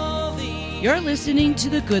calling. You're listening to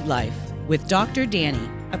The Good Life with Dr. Danny,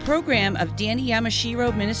 a program of Danny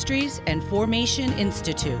Yamashiro Ministries and Formation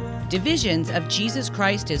Institute. Divisions of Jesus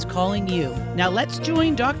Christ is calling you. Now let's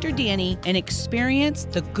join Dr. Danny and experience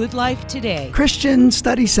the good life today. Christian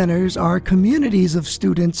study centers are communities of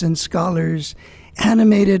students and scholars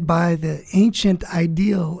animated by the ancient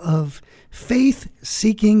ideal of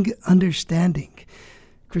faith-seeking understanding.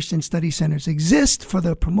 Christian study centers exist for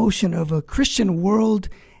the promotion of a Christian world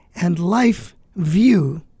and life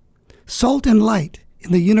view, salt and light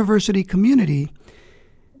in the university community,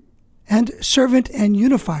 and servant and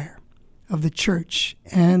unifier of the church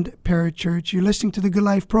and parachurch. You're listening to the Good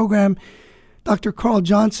Life program. Dr. Karl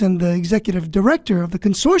Johnson, the Executive Director of the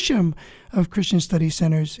Consortium of Christian Study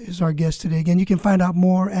Centers, is our guest today. Again, you can find out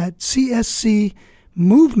more at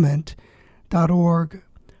cscmovement.org.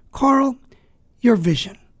 Karl, your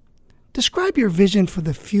vision. Describe your vision for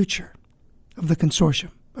the future of the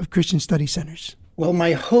Consortium of Christian Study Centers. Well,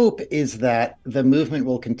 my hope is that the movement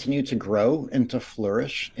will continue to grow and to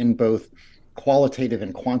flourish in both qualitative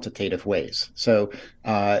and quantitative ways. So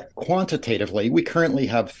quantitatively, we currently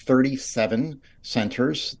have 37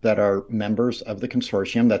 centers that are members of the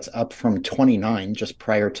consortium. That's up from 29 just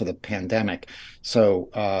prior to the pandemic. So,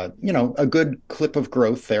 a good clip of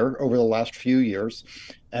growth there over the last few years.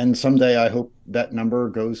 And someday I hope that number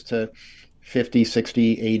goes to 50,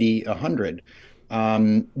 60, 80, 100.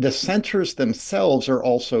 The centers themselves are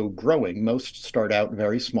also growing. Most start out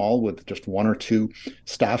very small with just one or two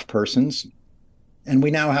staff persons. And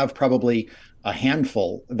we now have probably a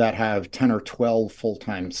handful that have 10 or 12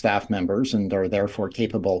 full-time staff members and are therefore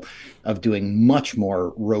capable of doing much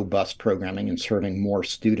more robust programming and serving more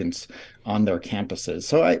students on their campuses.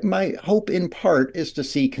 So my hope in part is to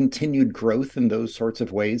see continued growth in those sorts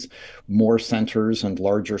of ways, more centers and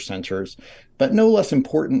larger centers. But no less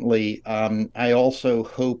importantly, I also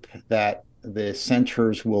hope that the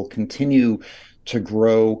centers will continue to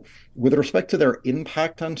grow with respect to their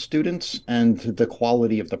impact on students and the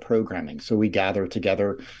quality of the programming. So we gather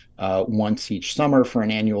together once each summer for an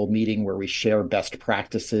annual meeting where we share best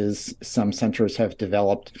practices. Some centers have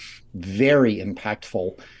developed very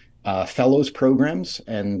impactful fellows programs.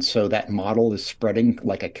 And so that model is spreading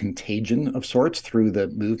like a contagion of sorts through the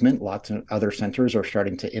movement. Lots of other centers are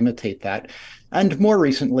starting to imitate that. And more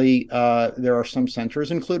recently, there are some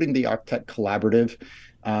centers, including the Octet Collaborative,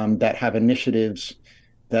 that have initiatives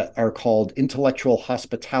that are called intellectual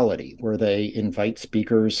hospitality, where they invite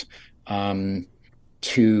speakers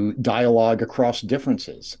to dialogue across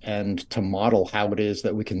differences and to model how it is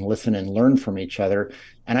that we can listen and learn from each other.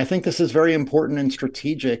 And I think this is very important and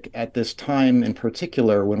strategic at this time, in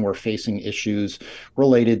particular, when we're facing issues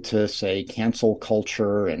related to, say, cancel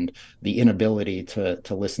culture and the inability to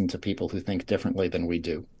listen to people who think differently than we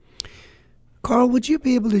do. Karl, would you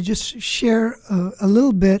be able to just share a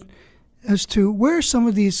little bit as to where some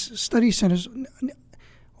of these study centers,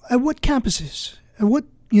 at what campuses, at what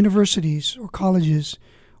universities or colleges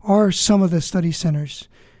are some of the study centers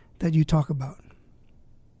that you talk about?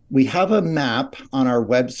 We have a map on our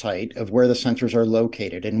website of where the centers are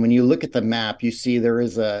located. And when you look at the map, you see there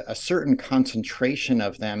is a certain concentration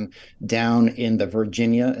of them down in the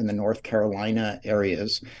Virginia and the North Carolina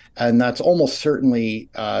areas. And that's almost certainly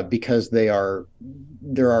because there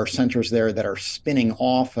are centers there that are spinning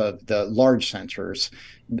off of the large centers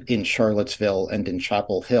in Charlottesville and in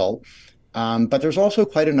Chapel Hill. But there's also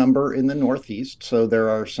quite a number in the Northeast. So there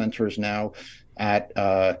are centers now at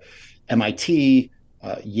MIT,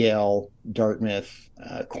 Yale, Dartmouth,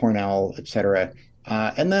 Cornell, et cetera.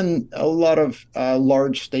 And then a lot of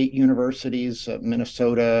large state universities,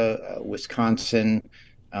 Minnesota, Wisconsin,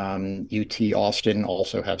 UT Austin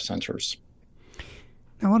also have centers.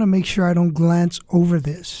 I want to make sure I don't glance over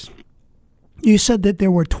this. You said that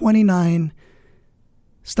there were 29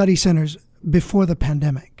 study centers before the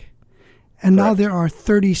pandemic. And Correct. Now there are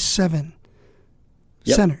 37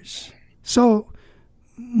 Yep. centers. So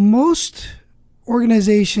most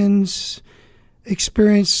organizations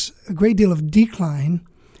experience a great deal of decline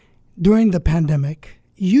during the pandemic.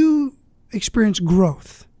 You experience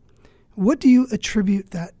growth. What do you attribute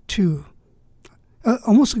that to?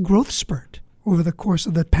 Almost a growth spurt over the course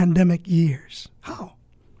of the pandemic years. How?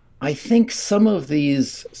 I think some of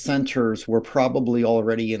these centers were probably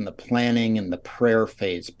already in the planning and the prayer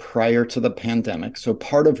phase prior to the pandemic. So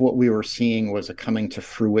part of what we were seeing was a coming to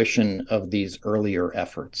fruition of these earlier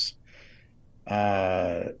efforts.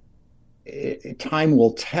 Time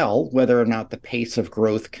will tell whether or not the pace of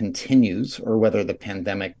growth continues or whether the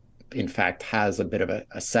pandemic, in fact, has a bit of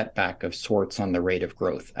a setback of sorts on the rate of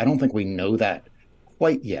growth. I don't think we know that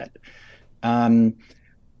quite yet.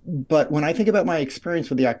 But when I think about my experience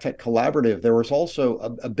with the Octet Collaborative, there was also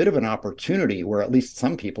a bit of an opportunity where at least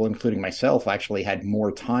some people, including myself, actually had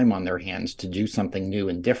more time on their hands to do something new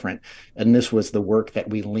and different. And this was the work that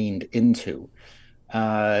we leaned into.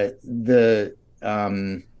 The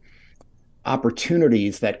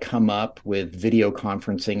opportunities that come up with video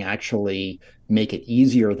conferencing actually make it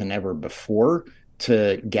easier than ever before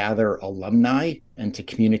to gather alumni and to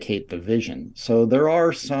communicate the vision. So there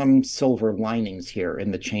are some silver linings here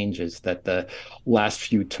in the changes that the last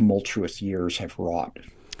few tumultuous years have wrought.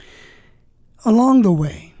 Along the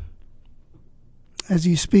way, as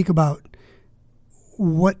you speak about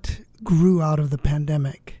what grew out of the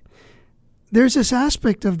pandemic, there's this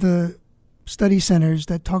aspect of the study centers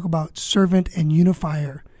that talk about servant and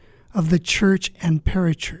unifier of the church and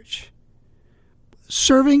parachurch.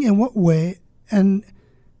 Serving in what way? And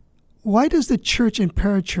why does the church and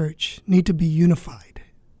parachurch need to be unified?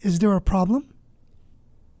 Is there a problem?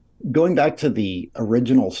 Going back to the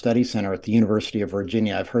original study center at the University of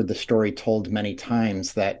Virginia, I've heard the story told many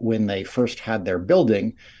times that when they first had their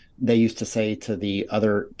building, they used to say to the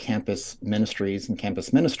other campus ministries and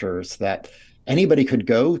campus ministers that anybody could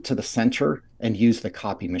go to the center and use the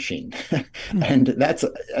copy machine. And that's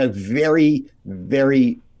a very,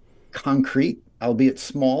 very concrete, albeit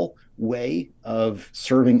small, way of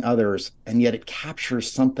serving others. And yet it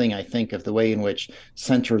captures something, I think, of the way in which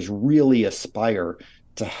centers really aspire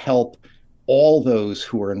to help all those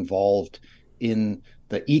who are involved in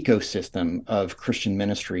the ecosystem of Christian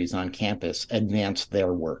ministries on campus advance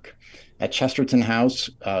their work. At Chesterton House,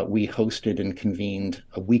 we hosted and convened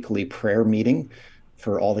a weekly prayer meeting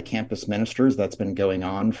for all the campus ministers. That's been going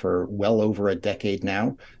on for well over a decade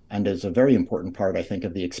now, and is a very important part, I think,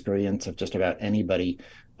 of the experience of just about anybody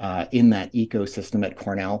in that ecosystem at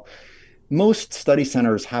Cornell. Most study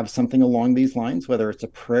centers have something along these lines, whether it's a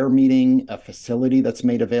prayer meeting, a facility that's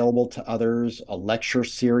made available to others, a lecture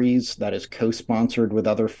series that is co-sponsored with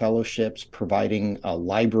other fellowships, providing a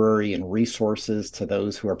library and resources to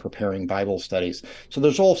those who are preparing Bible studies. So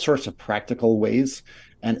there's all sorts of practical ways,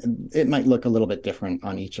 and it might look a little bit different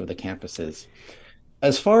on each of the campuses.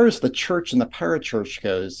 As far as the church and the parachurch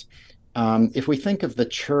goes, if we think of the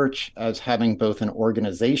church as having both an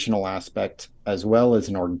organizational aspect as well as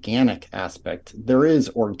an organic aspect, there is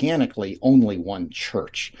organically only one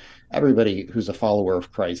church. Everybody who's a follower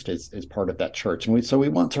of Christ is part of that church. And so we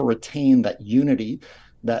want to retain that unity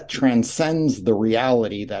that transcends the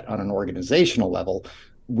reality that on an organizational level,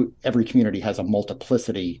 every community has a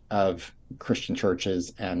multiplicity of Christian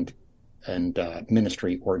churches and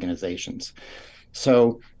ministry organizations.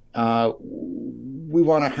 So we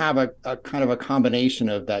want to have a kind of a combination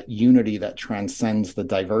of that unity that transcends the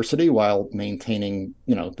diversity while maintaining,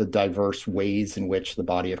 the diverse ways in which the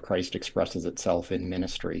body of Christ expresses itself in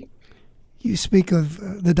ministry. You speak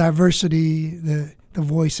of the diversity, the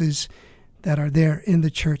voices that are there in the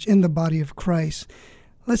church, in the body of Christ.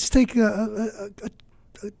 Let's take a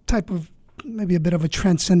type of, maybe a bit of a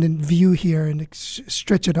transcendent view here and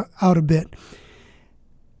stretch it out a bit.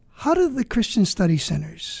 How do the Christian study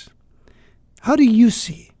centers, how do you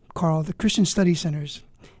see, Karl, the Christian study centers,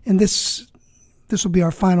 and this will be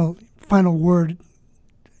our final word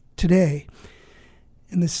today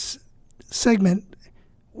in this segment.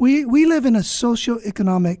 We live in a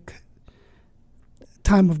socioeconomic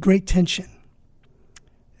time of great tension,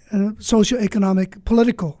 a socioeconomic,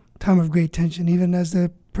 political time of great tension, even as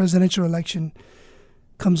the presidential election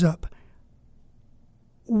comes up.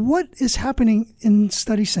 What is happening in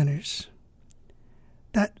study centers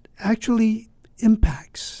that actually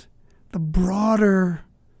impacts the broader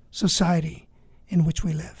society in which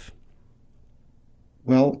we live?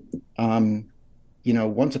 Well,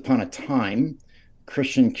 once upon a time,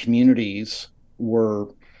 Christian communities were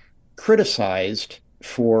criticized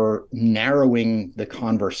for narrowing the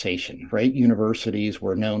conversation, right? Universities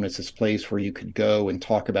were known as this place where you could go and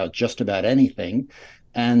talk about just about anything.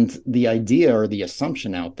 And the idea or the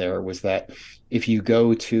assumption out there was that if you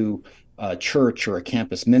go to a church or a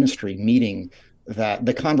campus ministry meeting, that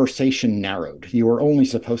the conversation narrowed. You were only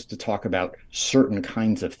supposed to talk about certain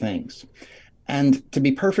kinds of things. And to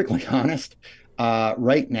be perfectly honest,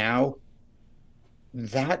 right now,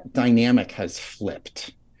 that dynamic has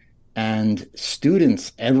flipped. And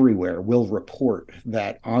students everywhere will report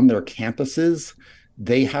that on their campuses,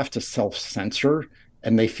 they have to self-censor,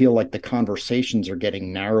 and they feel like the conversations are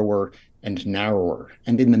getting narrower and narrower.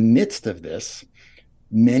 And in the midst of this,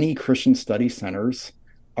 many Christian study centers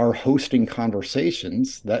are hosting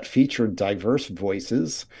conversations that feature diverse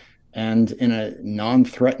voices and, in a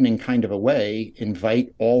non-threatening kind of a way,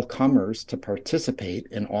 invite all comers to participate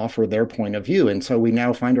and offer their point of view. And so we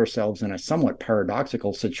now find ourselves in a somewhat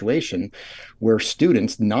paradoxical situation where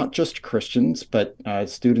students, not just Christians, but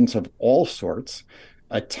students of all sorts,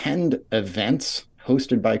 attend events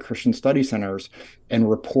hosted by Christian study centers and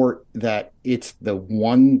report that it's the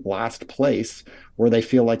one last place where they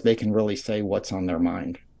feel like they can really say what's on their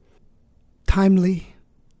mind. Timely,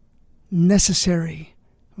 necessary,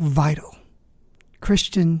 vital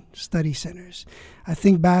Christian study centers. I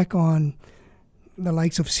think back on the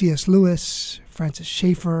likes of C.S. Lewis, Francis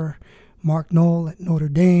Schaeffer, Mark Knoll at Notre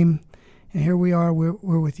Dame, and here we are,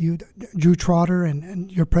 we're with you, Drew Trotter,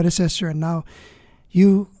 and your predecessor, and now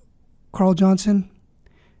you, Karl Johnson.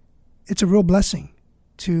 It's a real blessing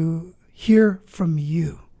to hear from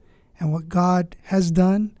you and what God has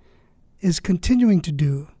done, is continuing to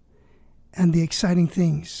do, and the exciting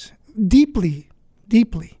things, deeply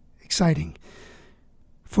exciting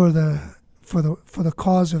for the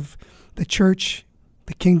cause of the church,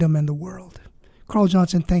 the kingdom, and the world. Karl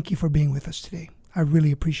Johnson, thank you for being with us today. I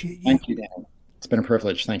really appreciate you. Thank you, Dan. It's been a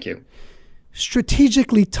privilege. Thank you.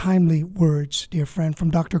 Strategically timely words, dear friend, from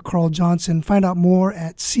Dr. Karl Johnson. Find out more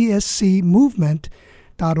at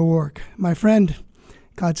cscmovement.org. My friend,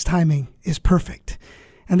 God's timing is perfect.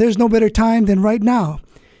 And there's no better time than right now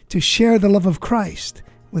to share the love of Christ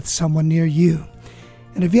with someone near you.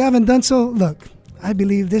 And if you haven't done so, look, I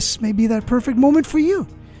believe this may be that perfect moment for you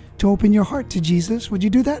to open your heart to Jesus. Would you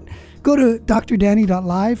do that? Go to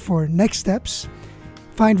drdanny.live for next steps.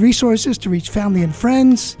 Find resources to reach family and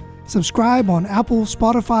friends. Subscribe on Apple,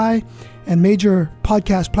 Spotify, and major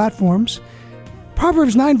podcast platforms.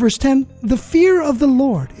 Proverbs 9 verse 10, the fear of the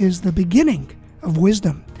Lord is the beginning of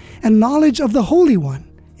wisdom, and knowledge of the Holy One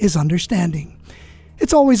is understanding.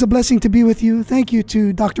 It's always a blessing to be with you. Thank you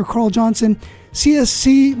to Dr. Karl Johnson,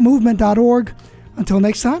 cscmovement.org. Until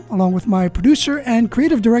next time, along with my producer and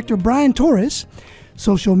creative director, Brian Torres,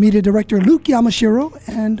 social media director, Luke Yamashiro,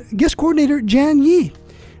 and guest coordinator, Jan Yi.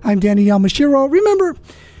 I'm Danny Yamashiro. Remember,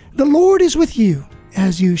 the Lord is with you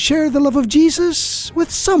as you share the love of Jesus with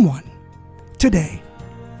someone today.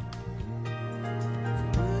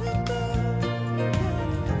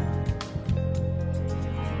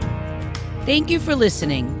 Thank you for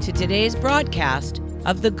listening to today's broadcast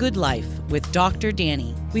of The Good Life with Dr.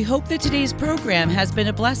 Danny. We hope that today's program has been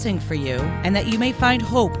a blessing for you and that you may find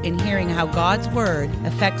hope in hearing how God's Word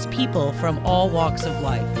affects people from all walks of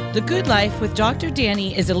life. The Good Life with Dr.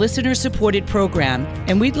 Danny is a listener-supported program,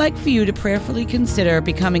 and we'd like for you to prayerfully consider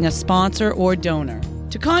becoming a sponsor or donor.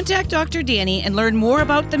 To contact Dr. Danny and learn more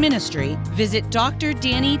about the ministry, visit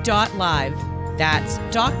drdanny.live. That's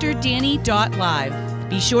drdanny.live.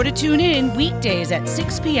 Be sure to tune in weekdays at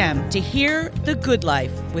 6 p.m. to hear The Good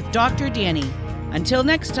Life with Dr. Danny. Until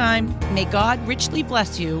next time, may God richly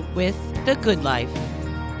bless you with The Good Life.